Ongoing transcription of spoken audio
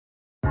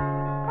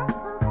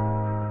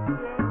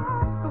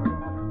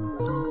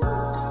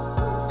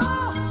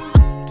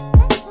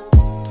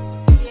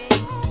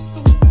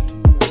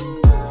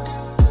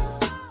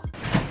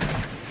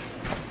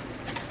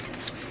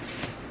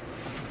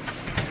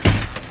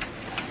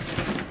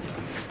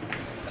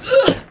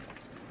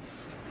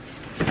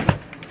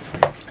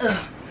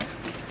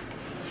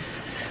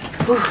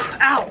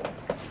Ow!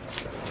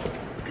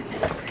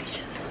 Goodness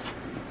gracious.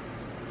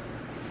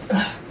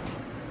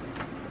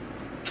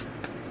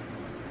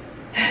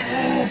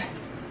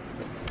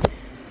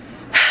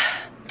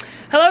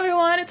 Hello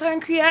everyone, it's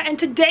HaruInKorea, and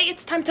today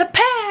it's time to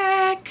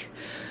pack!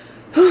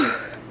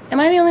 Am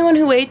I the only one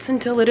who waits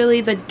until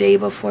literally the day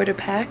before to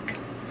pack?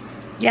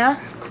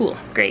 Yeah? Cool.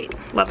 Great.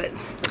 Love it.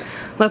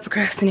 Love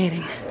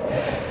procrastinating.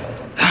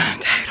 I'm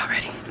tired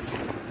already.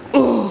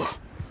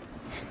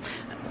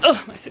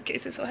 Oh, my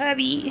suitcase is so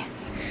heavy.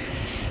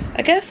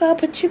 I guess I'll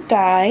put you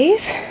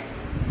guys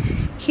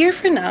here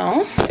for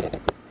now.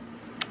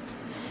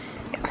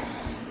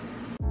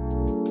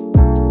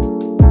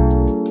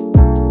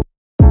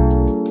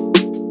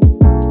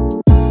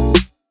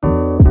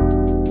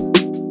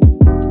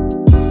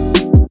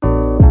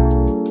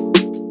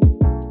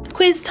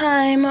 Quiz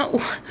time.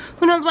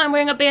 Who knows why I'm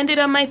wearing a band-aid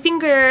on my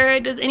finger?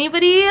 Does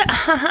anybody?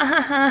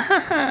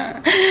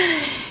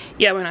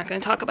 Yeah, we're not going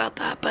to talk about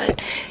that,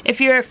 but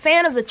if you're a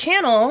fan of the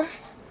channel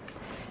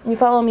and you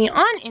follow me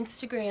on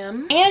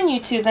Instagram and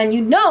YouTube, then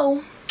you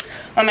know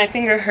when my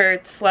finger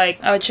hurts. Like,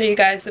 I would show you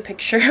guys the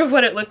picture of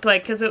what it looked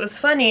like because it was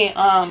funny.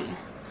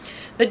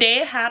 The day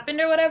it happened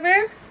or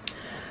whatever,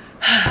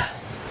 I'm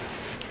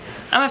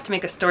gonna have to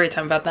make a story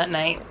time about that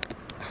night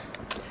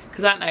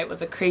because that night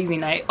was a crazy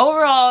night.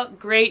 Overall,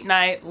 great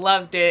night,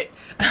 loved it,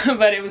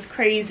 but it was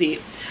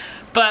crazy.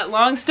 But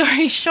long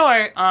story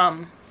short,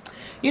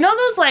 you know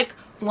those like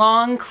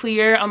long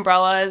clear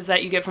umbrellas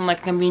that you get from like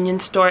a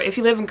convenience store? If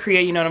you live in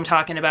Korea, you know what I'm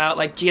talking about.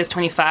 Like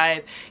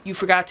GS25, you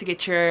forgot to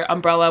get your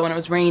umbrella when it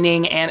was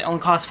raining and it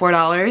only cost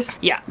 $4.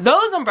 Yeah,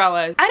 those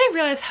umbrellas, I didn't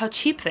realize how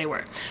cheap they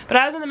were. But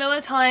I was in the middle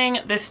of telling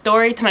this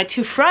story to my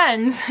two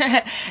friends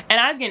and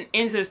I was getting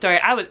into the story.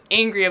 I was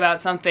angry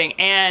about something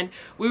and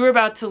we were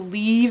about to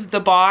leave the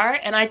bar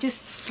and I just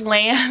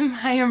slammed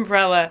my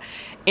umbrella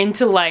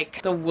into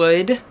like the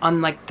wood on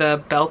like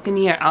the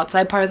balcony or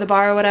outside part of the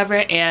bar or whatever,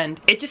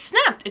 and it just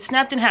snapped. It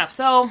snapped in half.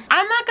 So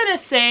I'm not gonna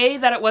say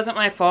that it wasn't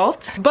my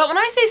fault, but when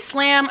I say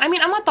slam, I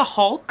mean I'm not the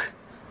Hulk,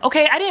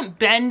 okay? I didn't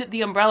bend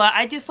the umbrella.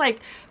 I just like,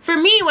 for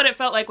me what it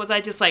felt like was I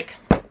just like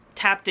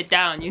tapped it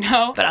down, you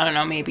know? But I don't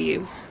know,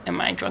 maybe in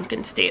my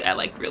drunken state I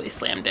like really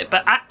slammed it,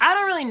 but I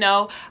don't really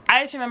know.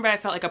 I just remember I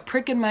felt like a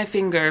prick in my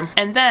finger,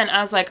 and then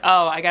I was like,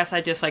 oh, I guess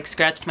I just like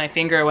scratched my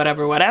finger or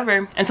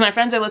whatever. And so my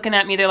friends are looking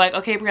at me, they're like,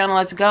 okay Brianna,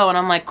 let's go. And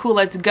I'm like, cool,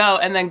 let's go.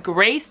 And then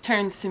Grace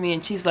turns to me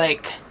and she's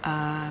like,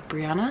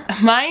 Brianna?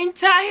 My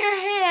entire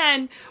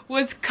hand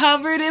was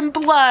covered in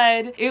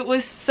blood. It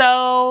was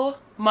so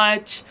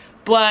much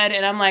blood,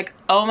 and I'm like,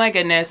 oh my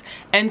goodness.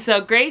 And so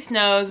Grace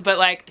knows, but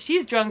like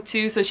she's drunk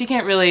too, so she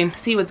can't really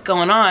see what's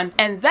going on.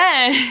 And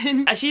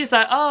then she just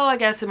thought, oh, I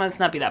guess it must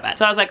not be that bad.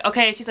 So I was like,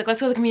 okay. She's like, let's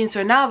go to the convenience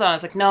store now though. I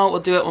was like, no, we'll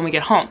do it when we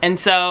get home. And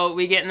so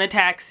we get in the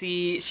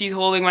taxi, she's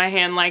holding my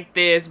hand like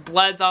this,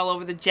 blood's all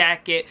over the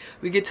jacket.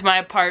 We get to my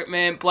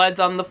apartment, blood's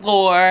on the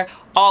floor,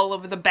 all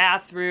over the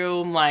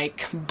bathroom,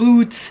 like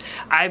boots.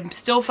 I'm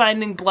still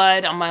finding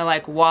blood on my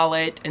like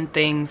wallet and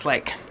things.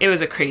 Like, it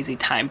was a crazy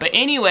time. But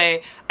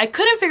anyway, I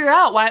couldn't figure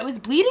out why it was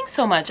bleeding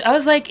so much. I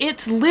was like,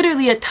 it's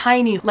literally a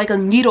tiny, like a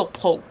needle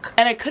poke.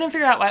 And I couldn't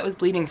figure out why it was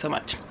bleeding so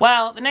much.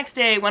 Well, the next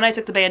day when I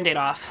took the band-aid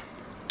off,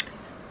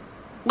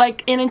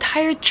 like an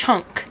entire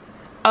chunk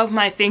of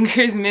my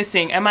fingers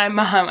missing. And my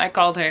mom, I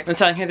called her, I was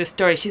telling her this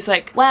story. She's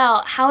like,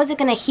 well, how is it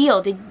gonna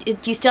heal? Do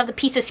you still have the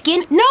piece of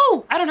skin?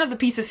 No, I don't have the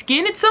piece of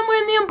skin. It's somewhere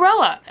in the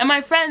umbrella. And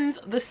my friends,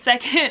 the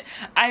second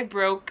I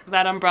broke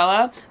that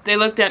umbrella, they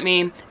looked at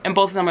me and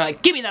both of them were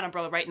like, give me that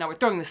umbrella right now. We're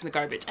throwing this in the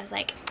garbage. I was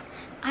like,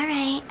 all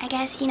right, I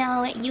guess, you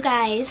know, you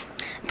guys.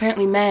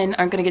 Apparently men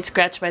aren't gonna get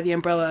scratched by the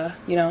umbrella,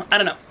 you know, I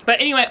don't know. But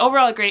anyway,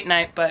 overall a great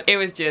night, but it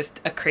was just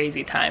a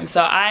crazy time.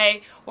 So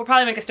I will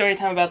probably make a story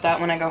time about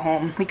that when I go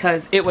home,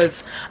 because it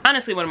was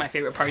honestly one of my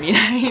favorite party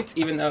nights,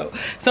 even though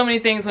so many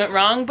things went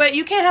wrong. But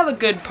you can't have a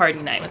good party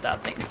night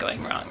without things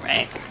going wrong,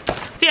 right?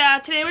 So yeah,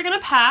 today we're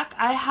gonna pack.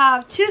 I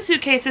have 2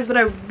 suitcases, but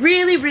I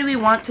really, really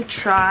want to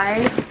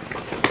try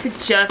to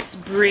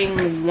just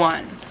bring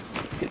 1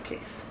 suitcase.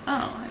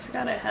 Oh, I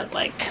forgot I had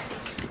like,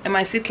 in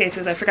my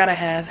suitcases, I forgot I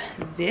have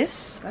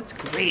this. That's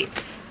great.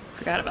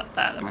 Forgot about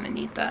that. I'm gonna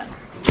need that.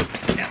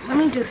 Yeah, let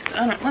me just,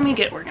 let me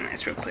get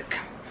organized real quick.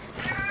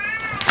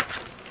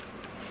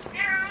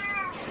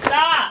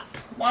 Stop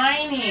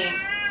whining.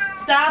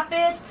 Stop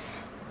it.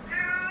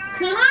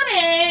 Come on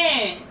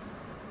in.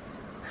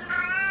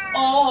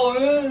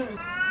 Oh.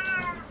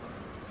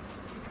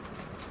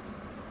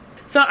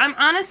 So I'm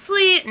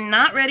honestly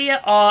not ready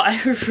at all.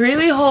 I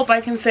really hope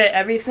I can fit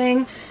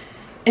everything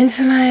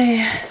into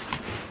my,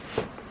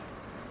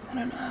 I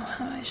don't know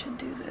how I should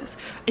do this.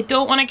 I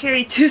don't want to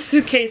carry 2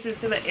 suitcases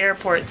to the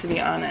airport, to be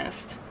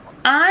honest.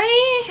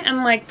 I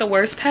am like the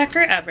worst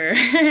packer ever.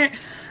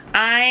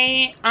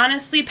 I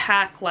honestly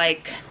pack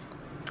like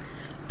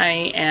I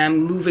am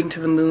moving to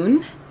the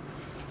moon,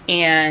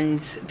 and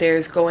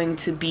there's going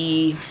to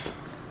be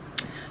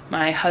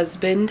my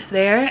husband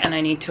there, and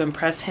I need to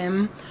impress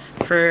him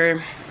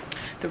for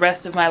the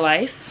rest of my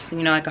life,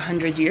 you know, like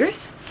 100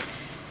 years.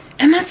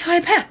 And that's how I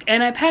pack.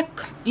 And I pack,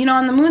 you know,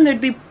 on the moon there'd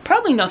be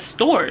probably no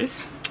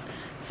stores,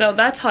 so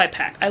that's how I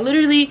pack. I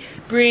literally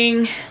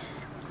bring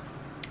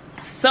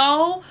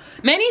so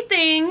many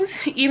things,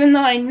 even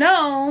though I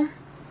know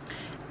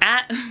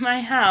at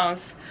my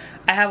house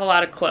I have a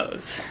lot of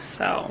clothes.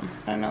 So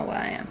I don't know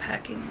why I'm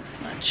packing this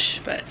much,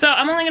 but so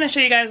I'm only gonna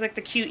show you guys like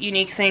the cute,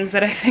 unique things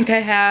that I think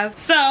I have.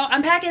 So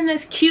I'm packing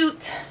this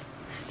cute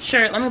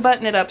shirt. Let me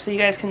button it up so you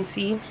guys can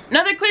see.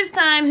 Another quiz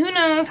time. Who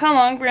knows how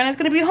long Brianna's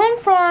gonna be home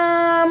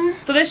from.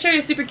 So this shirt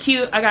is super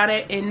cute. I got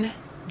it in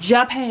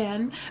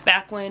Japan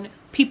back when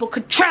people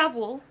could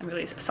travel. I'm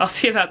really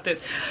salty about this,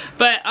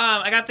 but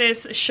I got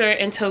this shirt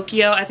in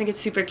Tokyo. I think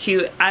it's super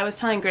cute. I was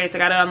telling Grace, I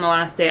got it on the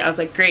last day. I was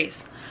like,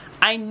 Grace,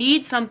 I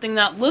need something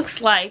that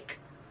looks like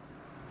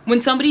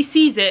when somebody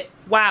sees it,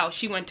 wow,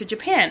 she went to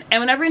Japan.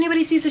 And whenever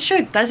anybody sees the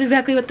shirt, that's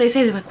exactly what they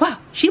say. They're like, wow,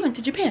 she went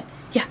to Japan.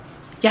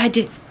 Yeah, I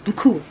did. I'm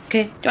cool,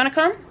 okay? Do you wanna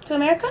come to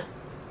America?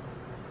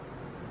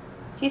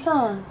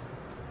 Ji-sung.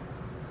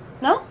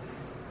 No?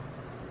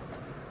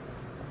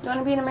 You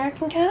wanna be an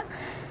American cat?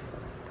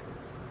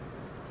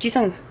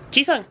 Ji-sung,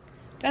 do you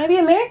wanna be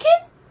American?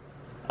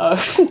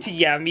 Oh,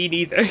 yeah, me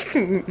neither.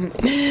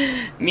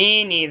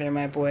 Me neither,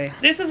 my boy.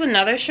 This is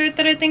another shirt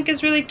that I think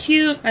is really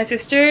cute. My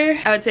sister,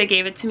 I would say,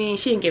 gave it to me.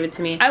 She didn't give it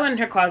to me. I went in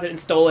her closet and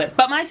stole it.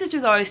 But my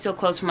sister's always still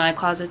clothes from my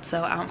closet,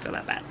 so I don't feel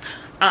that bad.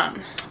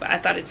 But I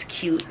thought it's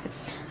cute.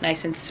 It's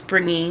nice and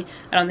springy.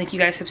 I don't think you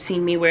guys have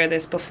seen me wear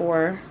this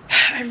before.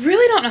 I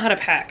really don't know how to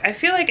pack. I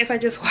feel like if I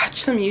just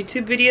watch some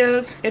YouTube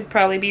videos, it'd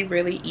probably be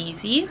really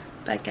easy.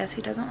 But I guess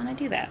he doesn't want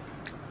to do that.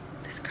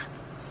 This girl.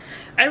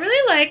 I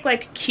really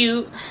like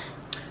cute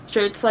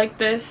shirts like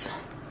this.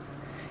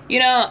 You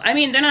know, I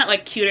mean, they're not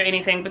like cute or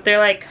anything, but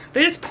they're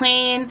just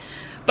plain.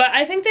 But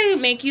I think they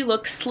make you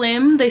look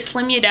slim. They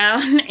slim you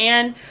down.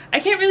 And I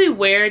can't really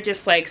wear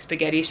just like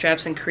spaghetti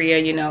straps in Korea,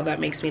 you know, that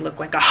makes me look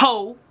like a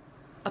hoe.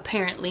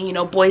 Apparently, you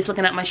know, boys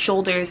looking at my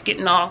shoulders,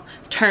 getting all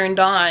turned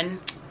on.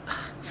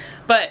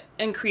 But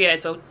in Korea,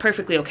 it's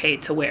perfectly okay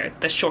to wear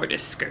the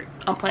shortest skirt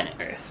on planet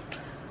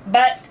Earth.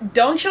 But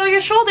don't show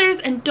your shoulders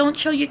and don't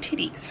show your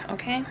titties,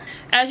 okay?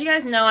 As you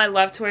guys know, I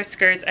love to wear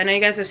skirts. I know you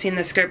guys have seen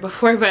this skirt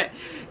before, but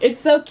it's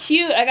so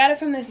cute. I got it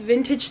from this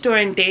vintage store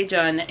in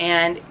Daejeon,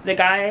 and the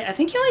guy, I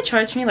think he only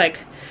charged me like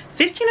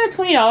 $15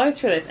 or $20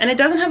 for this. And it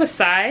doesn't have a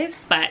size,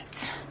 but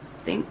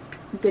thank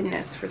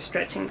goodness for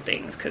stretching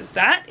things, because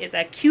that is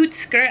a cute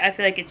skirt. I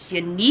feel like it's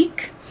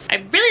unique. I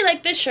really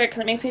like this shirt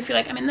because it makes me feel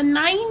like I'm in the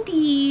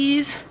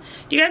 90s.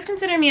 Do you guys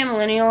consider me a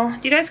millennial?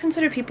 Do you guys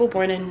consider people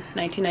born in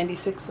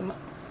 1996 a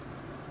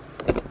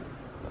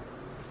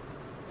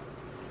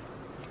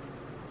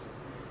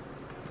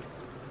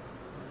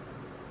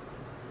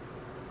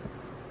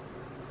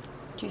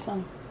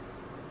Ji-sung?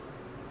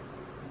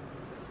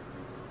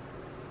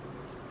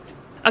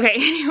 Okay,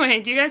 anyway,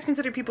 do you guys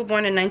consider people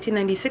born in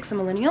 1996 a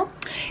millennial?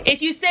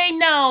 If you say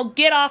no,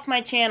 get off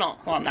my channel.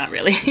 Well, not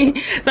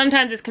really.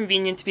 Sometimes it's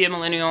convenient to be a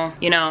millennial,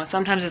 you know,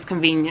 sometimes it's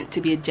convenient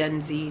to be a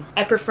Gen Z.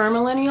 I prefer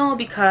millennial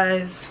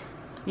because,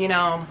 you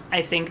know,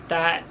 I think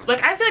that,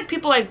 like, I feel like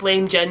people like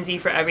blame Gen Z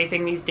for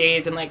everything these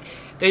days, and like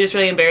they're just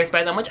really embarrassed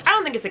by them, which I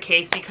don't think is the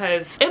case,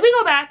 because if we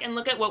go back and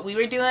look at what we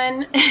were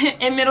doing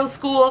in middle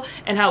school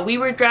and how we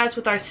were dressed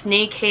with our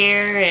snake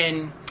hair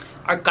and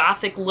our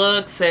gothic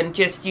looks and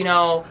just, you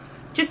know,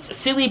 just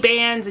silly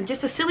bands and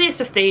just the silliest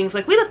of things,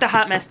 like we looked a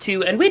hot mess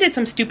too, and we did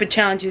some stupid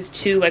challenges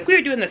too. Like we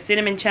were doing the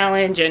cinnamon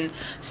challenge and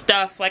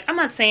stuff. Like, I'm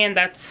not saying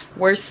that's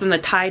worse than the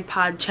Tide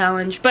Pod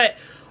challenge, but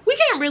we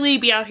can't really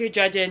be out here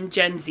judging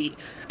Gen Z.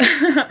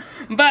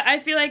 But I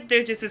feel like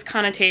there's just this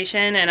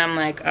connotation, and I'm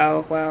like,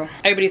 oh well,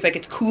 everybody's like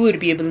it's cooler to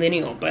be a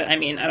millennial, but I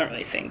mean, I don't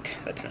really think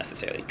that's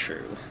necessarily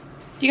true.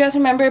 Do you guys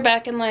remember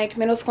back in like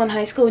middle school and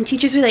high school when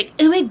teachers were like,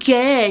 oh my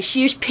gosh,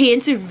 your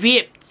pants are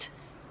ripped?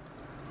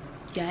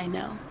 Yeah, I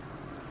know.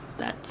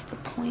 That's the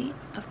point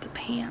of the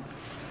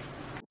pants.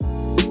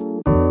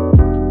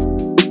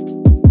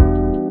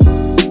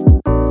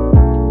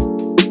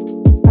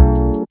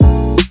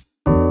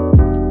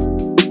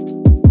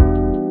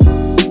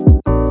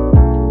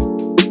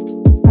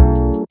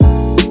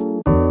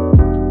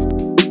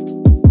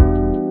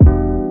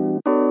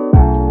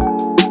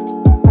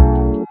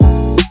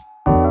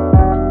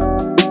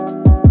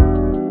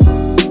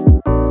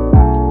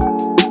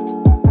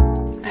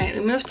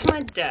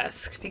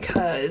 Desk,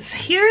 because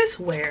here's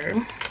where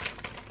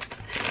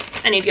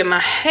I need to get my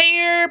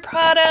hair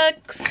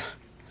products,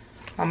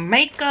 my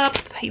makeup,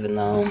 even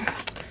though,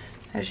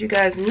 as you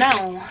guys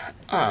know,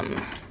 I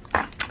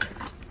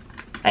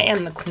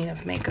am the queen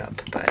of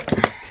makeup, but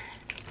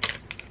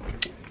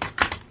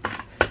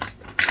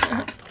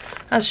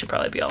that should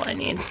probably be all I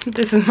need.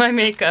 This is my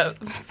makeup.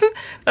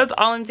 That's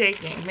all I'm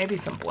taking. Maybe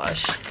some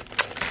blush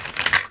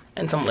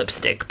and some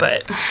lipstick,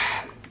 but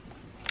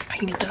I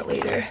can get that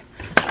later.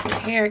 some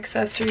hair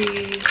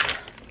accessories.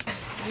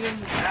 You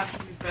didn't ask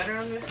me better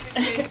on this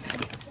suitcase.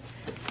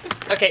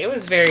 Okay, it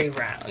was very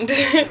round.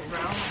 Round,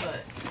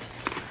 but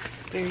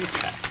very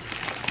fat.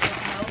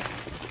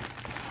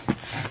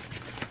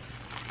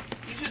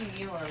 You should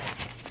kneel on it,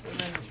 so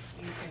then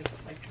you can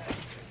like try to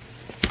stretch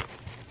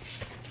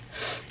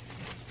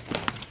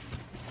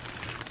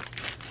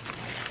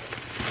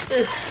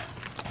it.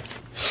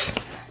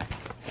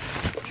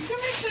 You can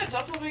make that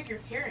duffel bag your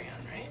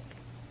carry-on, right?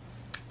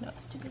 No,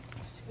 it's too big.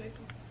 It's too big.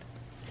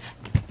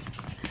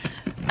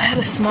 I had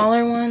a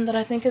smaller one that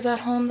I think is at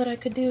home that I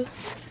could do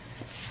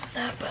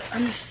that, but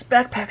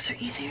backpacks are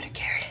easier to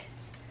carry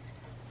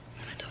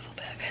than a duffel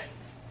bag.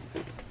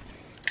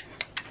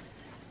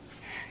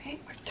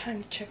 Alright,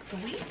 time to check the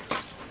weights.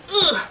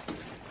 Ugh!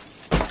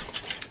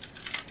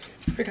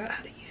 Forgot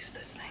how to use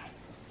this thing.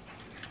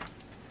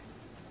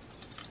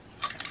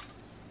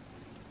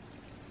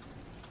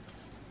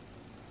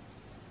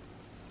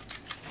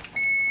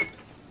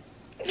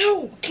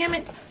 No, damn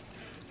it!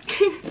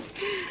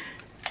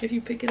 If you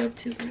pick it up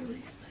too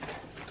early.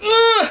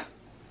 Ugh!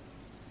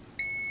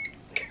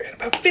 Carried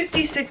about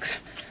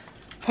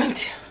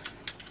 56.2.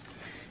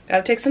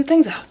 Gotta take some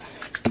things out.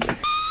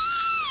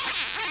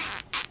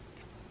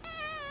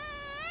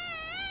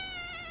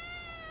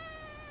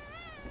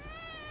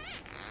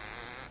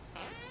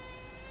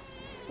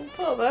 What's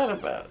all that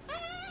about?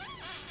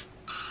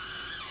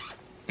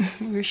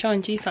 We were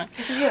showing G-Sung.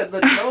 Yeah, the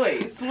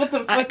noise. What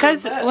the fuck?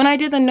 Because when I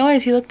did the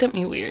noise, he looked at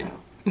me weird.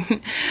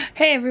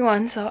 Hey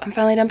everyone, so I'm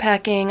finally done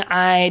packing.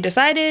 I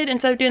decided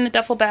instead of doing the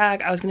duffel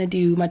bag, I was gonna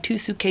do my 2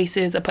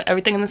 suitcases. I put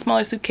everything in the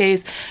smaller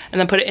suitcase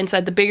and then put it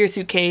inside the bigger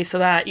suitcase so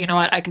that, you know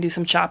what, I can do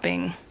some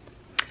shopping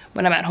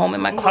when I'm at home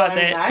in my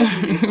closet. I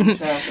can do some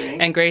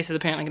shopping. And Grace is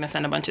apparently gonna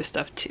send a bunch of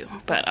stuff too.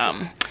 But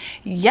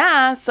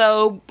yeah,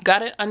 so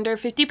got it under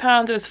 50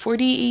 pounds. It was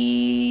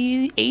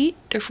 48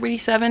 or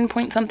 47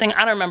 point something.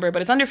 I don't remember,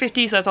 but it's under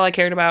 50, so that's all I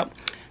cared about.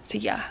 So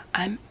yeah,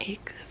 I'm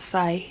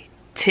excited.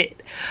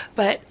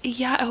 But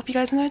yeah, I hope you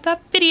guys enjoyed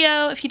that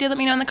video. If you did, let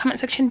me know in the comment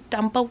section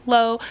down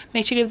below.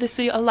 Make sure to give this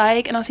video a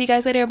like, and I'll see you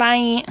guys later.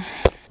 Bye.